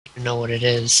know what it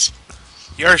is.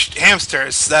 Your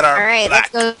hamsters that are Alright,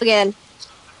 black. let's go again.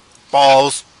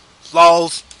 Balls.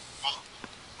 Lols.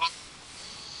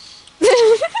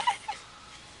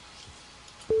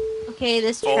 Okay,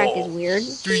 this track is weird.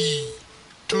 3,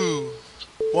 2,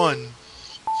 1.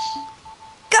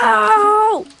 Go!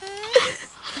 Oh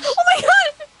my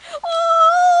god!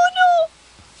 Oh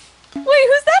no! Wait,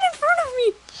 who's that in front of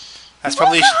me? That's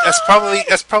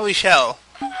probably Shell.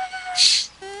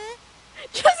 Just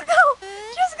go!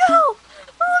 Just go!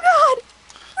 Oh god!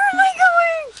 Where am I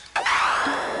going?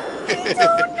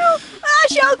 Oh no! Ah,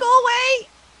 Shell, go away!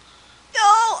 No!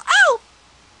 Ow!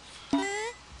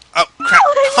 Oh crap!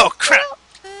 Oh crap!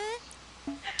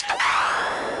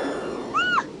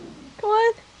 Come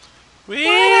on! Whee! I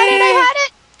had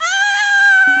it!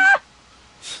 Ah!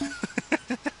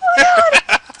 Oh god!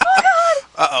 Oh god!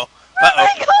 Uh-oh. Where am I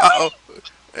going? Uh-oh.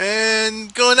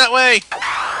 And going that way.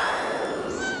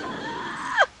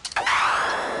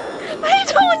 I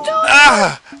don't know!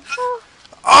 Ah!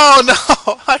 Oh no!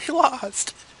 I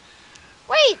lost.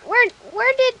 Wait, where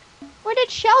did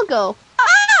Shell go?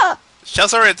 Ah!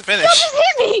 Shell's already at the finish. Shell just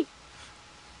hit me!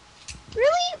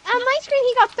 Really? On my screen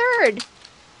he got third.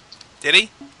 Did he?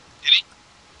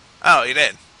 Oh, he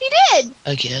did. He did!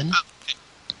 Again?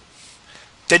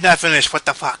 Did not finish. What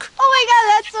the fuck? Oh my god,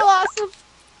 that's so awesome!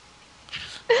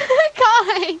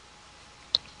 Kai!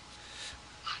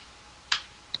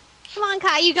 Come on,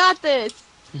 Kai, you got this!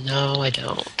 No, I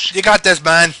don't. You got this,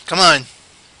 man. Come on.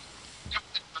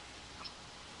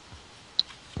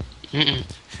 Mm-mm.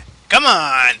 Come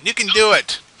on. You can do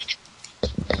it.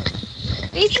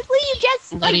 Basically, you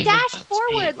just Not like even dash about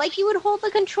forward, speed. like you would hold the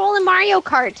control in Mario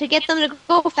Kart to get them to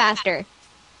go faster.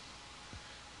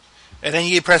 And then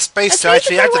you press space That's to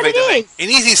actually basically what activate the it thing. is. An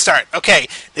easy start. Okay,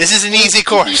 this is an easy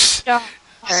course. Start.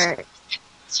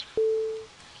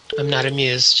 I'm not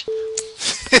amused.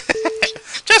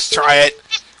 Just try it.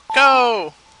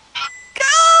 Go. Go!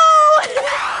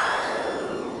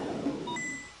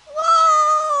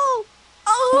 Whoa!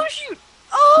 Oh shoot!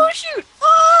 Oh shoot!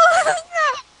 Oh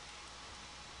snap!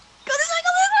 Go this way!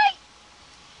 Go this way!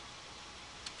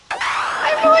 I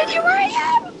have no idea where I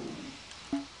am.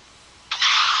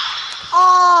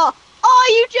 Oh! Oh!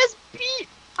 You just beat!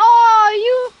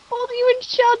 Oh! You and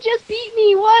Shell just beat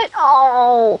me. What?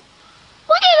 Oh!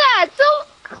 Look at that! So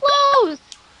close.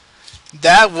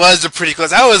 That was a pretty close.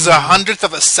 That was 100th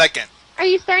of a second. Are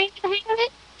you starting to hang of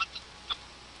it?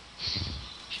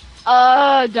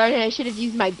 Oh, darn it, I should have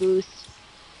used my boost.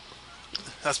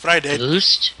 That's what I did.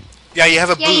 Boost? Yeah, you have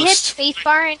a Yeah, you hit boost.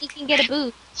 spacebar and you can get a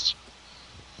boost.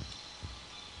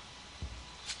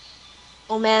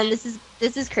 Oh man, this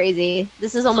is crazy.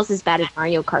 This is almost as bad as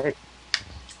Mario Kart.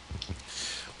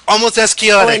 Almost as Oh,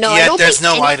 chaotic, no, I yet don't there's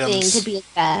think no anything items. could be as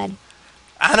bad.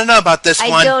 I don't know about this I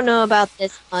one. don't know about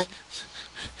this one.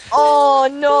 Oh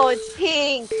no, it's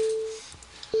pink.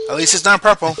 At least it's not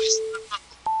purple.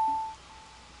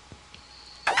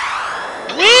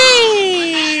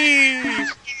 Whee!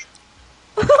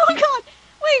 Oh god,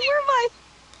 wait, where am I?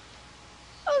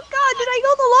 Oh god, did I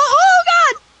go the long? Oh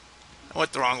god! I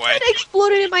went the wrong way. It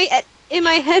exploded in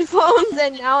my headphones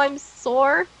and now I'm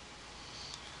sore.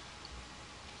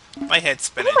 My head's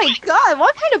spinning. Oh my god,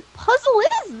 what kind of puzzle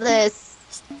is this?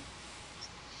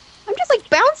 I'm just like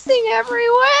bouncing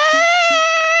everywhere!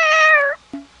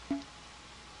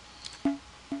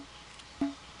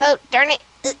 Oh, darn it.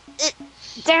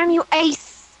 Damn you,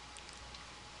 Ace!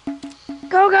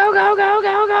 Go, go, go, go,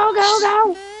 go, go, go,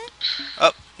 go!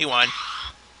 Oh, he won.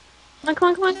 Come on, come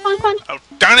on, come on, come on, come on. Oh,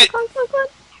 darn it! Come on, come on, come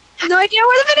on. No idea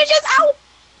where the finish is! Ow!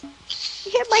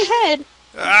 You hit my head.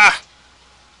 Ah!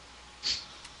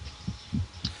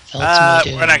 Fell to my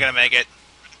doom. We're not gonna make it.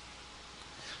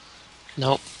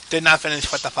 Nope. Did not finish.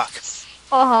 What the fuck?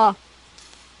 Uh-huh.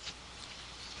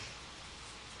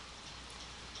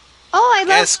 Oh,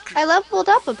 Yes. I leveled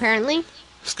up, apparently.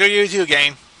 Screw you too,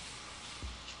 game.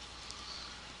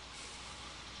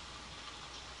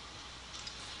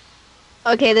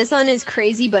 Okay, this one is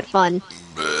crazy but fun.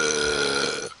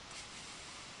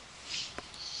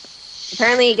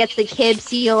 Apparently it gets the kid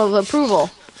seal of approval.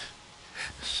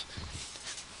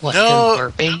 What, No.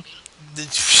 them burping?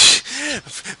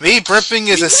 Me burping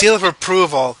is a seal of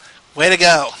approval. Way to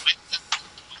go.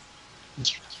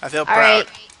 I feel proud. Alright.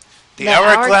 The The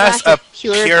hourglass hourglass of of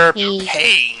pure pure pain.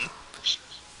 pain.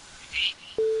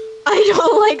 I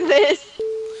don't like this.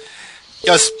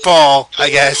 Just fall, I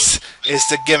guess, is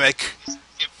the gimmick.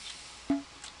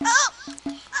 Oh!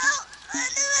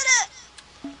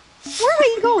 Where are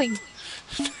you going?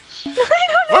 I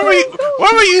don't know What were where you? I'm going.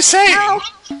 What were you saying? Ow.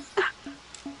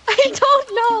 I don't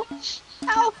know.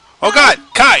 Ow. Oh God,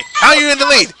 Kai, how are you in the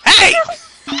lead? Hey!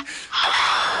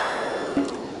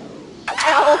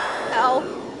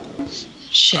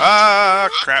 shit. Ah,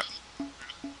 crap.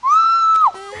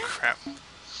 Crap.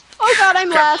 Oh god,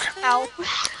 I'm Crap, last. Ow.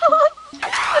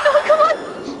 Oh, no, come on.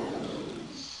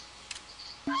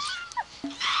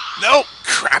 No!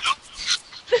 Crap!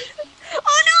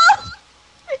 Oh no!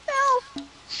 I fell.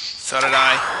 So did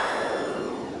I.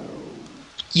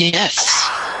 Yes.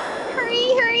 Hurry,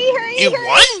 hurry, hurry, You hurry.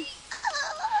 won?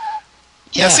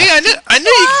 Yeah. Yeah, see, I knew you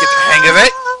could get the hang of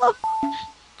it. Oh,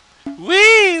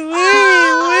 Wee, wee,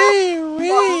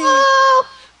 wee, oh.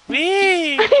 wee,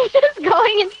 wee. I'm just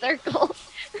going in circles.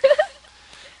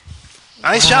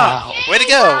 Nice Wow. job. Way to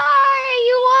go. Yay,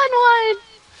 you won one.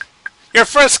 Your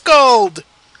first gold.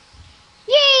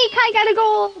 Yay, Kai got a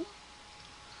gold.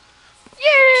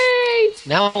 Yay.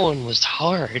 That one was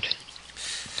hard.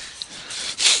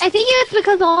 I think it's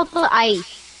because of all the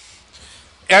ice.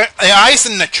 The ice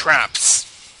and the traps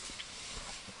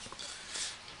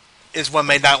is what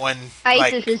made that one Ice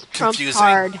like is his trump confusing.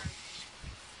 card.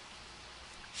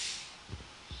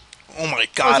 Oh my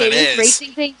god, Okay, it this is.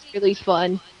 racing thing's really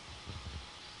fun.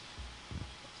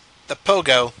 The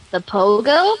pogo. The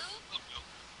pogo?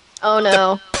 Oh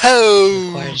no. Po.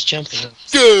 Requires jumping.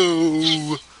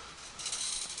 Go.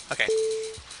 Okay.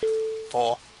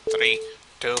 4, 3,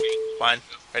 2, 1.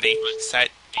 Ready, set,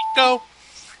 go.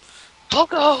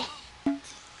 Pogo!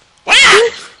 Wow!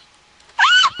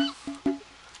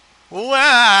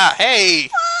 Wow! Hey!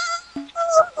 Wait,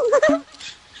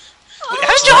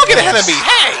 how'd y'all get ahead of me?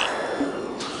 Hey!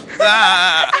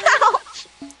 Ah!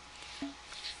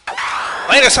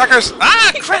 Later, suckers!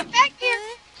 Ah, crap! Back here.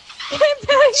 Get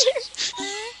back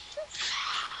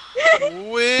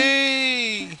here.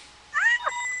 Wee!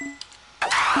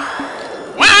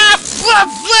 Wow!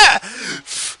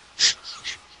 Fluff!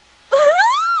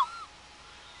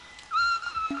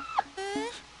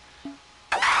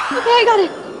 Okay, I got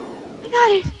it. I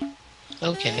got it.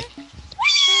 Okay.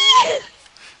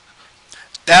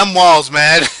 Damn walls,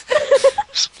 man!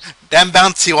 Damn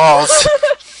bouncy walls!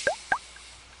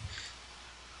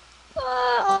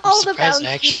 All I'm the surprised I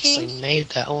bouncy actually things. made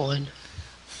that one.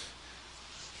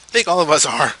 I think all of us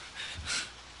are.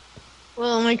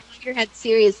 Well, my computer had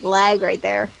serious lag right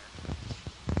there.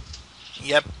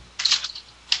 Yep.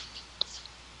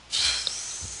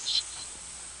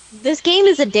 This game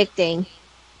is addicting.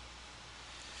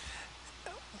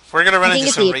 We're gonna run I into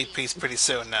think some it's repeats pretty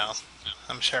soon now.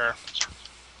 I'm sure.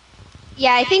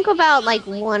 Yeah, I think about like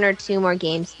 1 or 2 more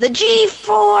games. The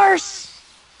G-Force!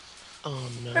 Oh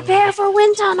no. Prepare for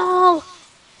wind tunnel!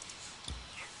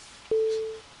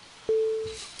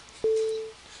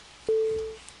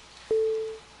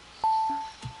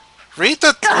 Read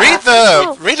the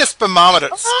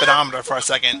speedometer for a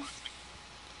second.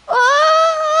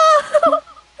 Oh! Oh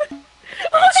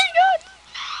my god!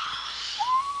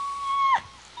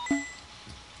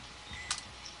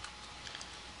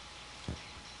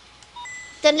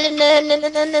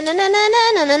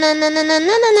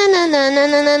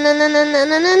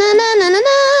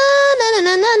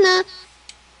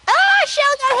 Ah,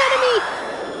 Shell got ahead of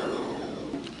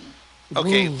me!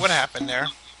 Okay, Ooh. what happened there?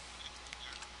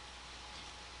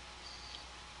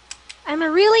 I'm a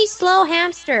really slow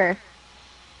hamster.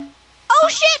 Oh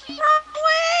shit! Wrong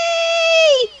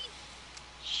way!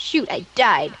 Shoot, I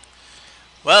died.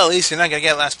 Well, at least you're not gonna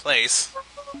get last place.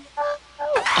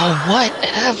 Oh,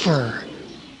 whatever.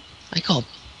 I call.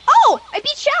 Oh! I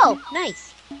beat Shell!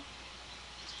 Nice.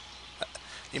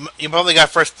 You probably got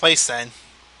first place then,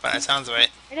 by the sounds of it.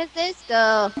 Where does this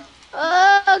go?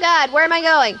 Oh god, where am I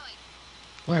going?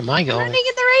 Where am I I'm going? running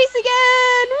in the race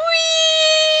again!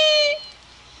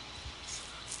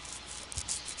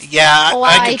 Whee! Yeah, Oh, wow,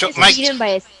 I just beat him by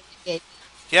a second.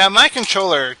 yeah, my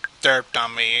controller derped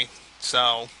on me,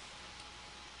 so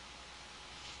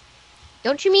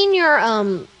Don't you mean your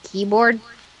keyboard?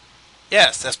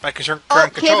 yes, that's my current Oh,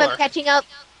 Kim, controller. I'm catching up.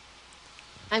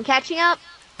 I'm catching up.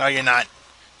 No, you're not.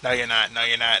 No, you're not. No,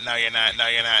 you're not. No, you're not. No,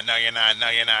 you're not. No, you're not. No,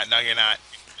 you're not. No, you're not.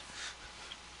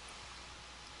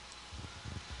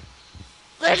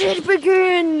 Let it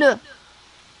begin!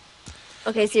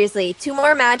 Okay, seriously. 2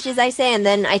 more matches, I say, and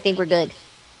then I think we're good.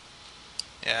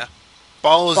 Yeah.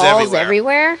 Balls Balls everywhere.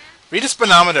 everywhere? Read a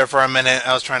speedometer for a minute,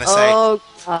 I was trying to say. Oh,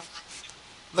 God.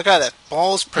 Look at that.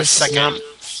 Balls per This is second. not-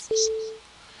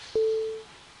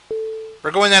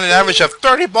 We're going at an average of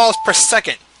 30 balls per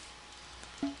second.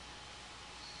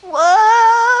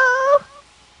 Whoa!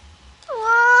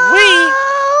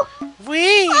 Whoa!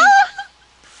 Wee!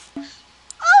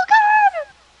 Oh, God!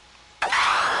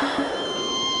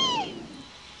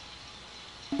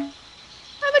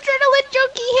 I'm adrenaline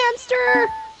junkie hamster!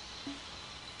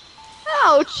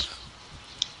 Ouch!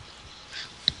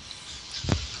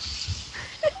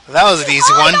 That was an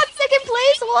easy Oh, one. I got 6 second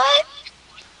place. What?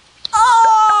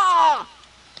 Oh!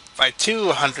 By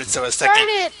 200ths of a Darn second.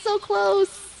 it! So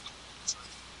close.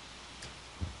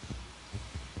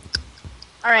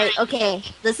 All right. Okay.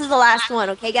 This is the last one.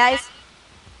 Okay, guys.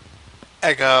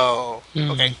 Echo.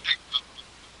 Hmm. Okay.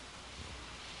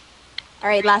 All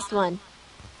right. Last one.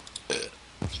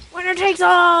 Winner takes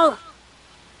all.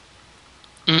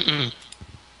 Mm-mm.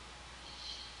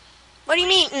 What do you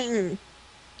mean? Mm-mm.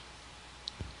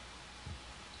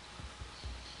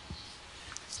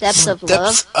 Steps of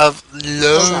love. Steps of Oh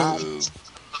God. love.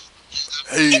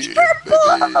 Hey, It's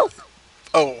purple. baby.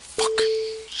 Oh, fuck.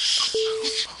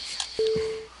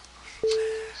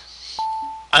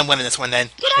 I'm winning this one then.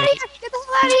 Get out of here! Get the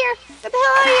hell out of here! Get the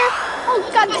hell out of here!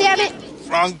 Oh God damn it!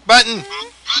 Wrong button.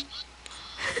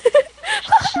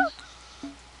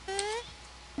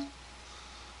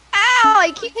 Ow!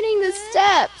 I keep hitting the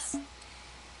steps.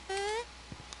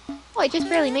 Oh, I just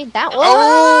barely made that one.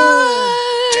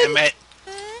 Oh, damn it.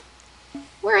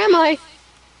 Where am I?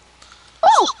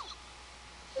 Oh!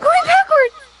 I'm going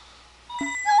backwards! No,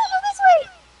 no, this way!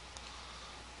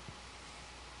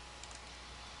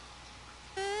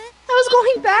 I was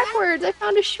going backwards. I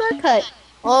found a shortcut.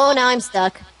 Oh, now I'm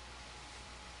stuck.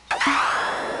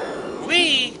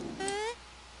 Wee.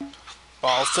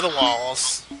 Balls to the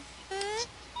walls.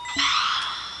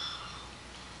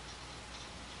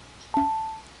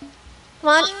 Come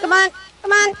on, come on,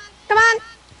 come on, come on,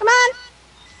 come on!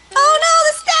 Oh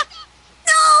no, the step!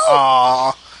 No!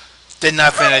 Aw. Did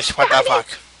not finish. What the fuck?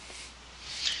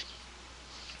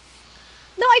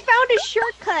 No, I found a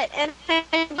shortcut and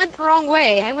I went the wrong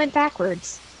way. I went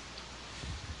backwards.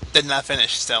 Did not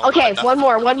finish still. Okay, What one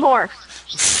more. One more.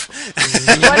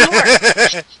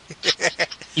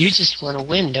 You just want to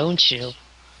win, don't you?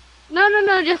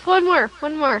 No, just one more,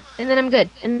 and then I'm good.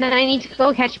 And then I need to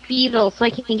go catch beetles so I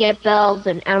can get bells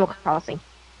and Animal Crossing.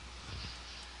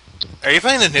 Are you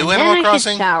playing the new And then Animal I should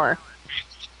Crossing? shower.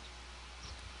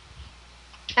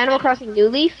 Animal Crossing New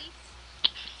Leaf?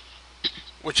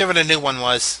 Whichever the new one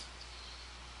was.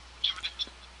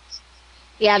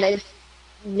 Yeah, the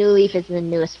New Leaf is the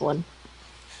newest one.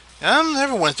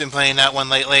 Everyone's been playing that one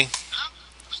lately.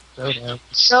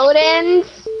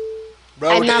 Rodents? Road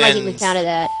I'm not liking the ends. sound of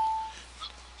that.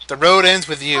 The road ends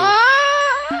with you.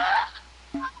 Ah!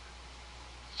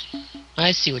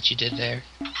 I see what you did there.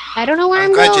 I don't know where I'm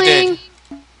I'm glad you going.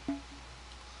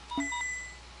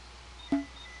 did.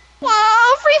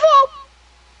 Oh, free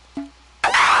fall!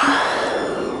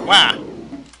 Wow.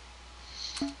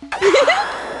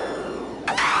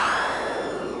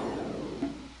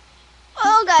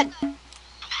 Oh god.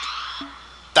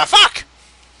 The fuck?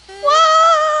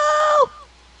 Whoa!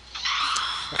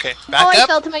 Okay, Oh, back I up.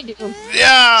 fell to my doom.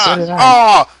 Yeah. So did I.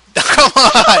 Oh, come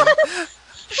on.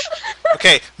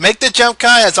 Okay, make the jump,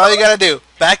 Kai. That's all you gotta do.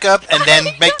 Back up and then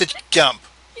make the jump.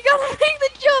 You gotta make the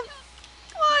jump.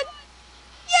 Come on.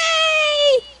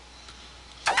 Yay!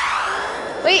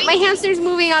 Wait, my hamster's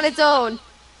moving on its own.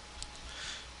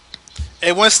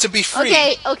 It wants to be free.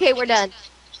 Okay, we're done.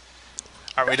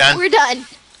 Are we done? We're done.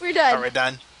 We're Are done. we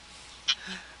done?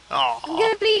 I'm Oh.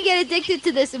 gonna get addicted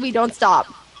to this if we don't stop.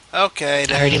 Okay,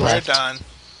 I already then we're left. done.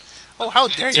 Oh, how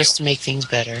dare Just to make things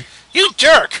better. you! You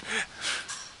jerk!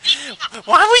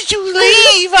 Why would you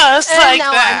leave us And like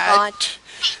now that? I'm gone.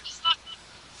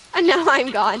 And now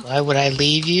I'm gone. Why would I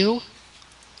leave you?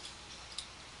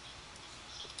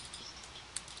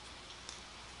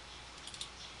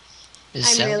 Is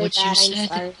I'm that really what bad. you I'm said?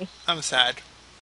 sorry. I'm sad.